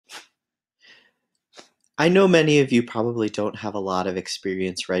I know many of you probably don't have a lot of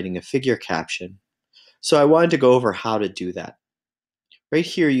experience writing a figure caption, so I wanted to go over how to do that. Right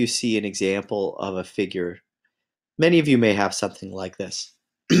here you see an example of a figure. Many of you may have something like this.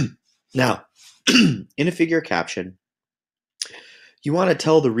 Now, in a figure caption, you want to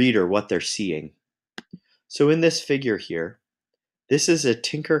tell the reader what they're seeing. So in this figure here, this is a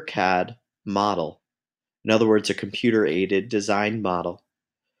Tinkercad model. In other words, a computer-aided design model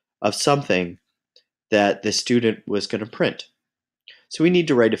of something that the student was going to print. So we need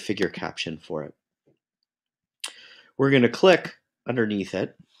to write a figure caption for it. We're going to click underneath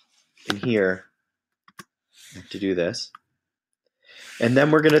it, and here, I have to do this. And then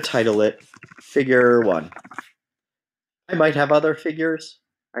we're going to title it Figure 1. I might have other figures.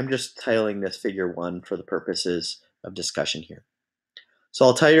 I'm just titling this Figure 1 for the purposes of discussion here. So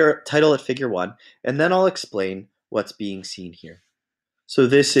I'll title it Figure 1, and then I'll explain what's being seen here. So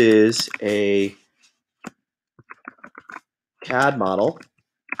this is a CAD model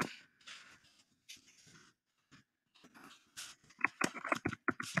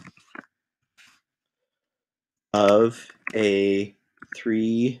of a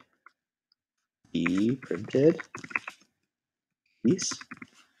 3D printed piece.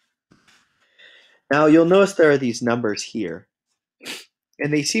 Now you'll notice there are these numbers here,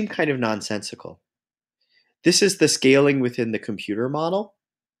 and they seem kind of nonsensical. This is the scaling within the computer model.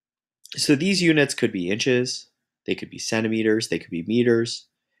 So these units could be inches, they could be centimeters, they could be meters.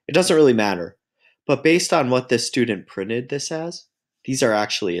 It doesn't really matter. But based on what this student printed this as, these are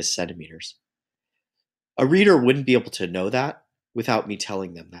actually as centimeters. A reader wouldn't be able to know that without me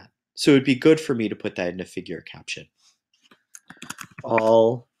telling them that. So it would be good for me to put that in a figure caption.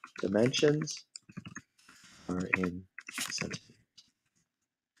 All dimensions are in centimeters.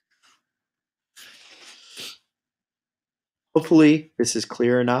 Hopefully this is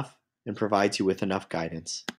clear enough and provides you with enough guidance.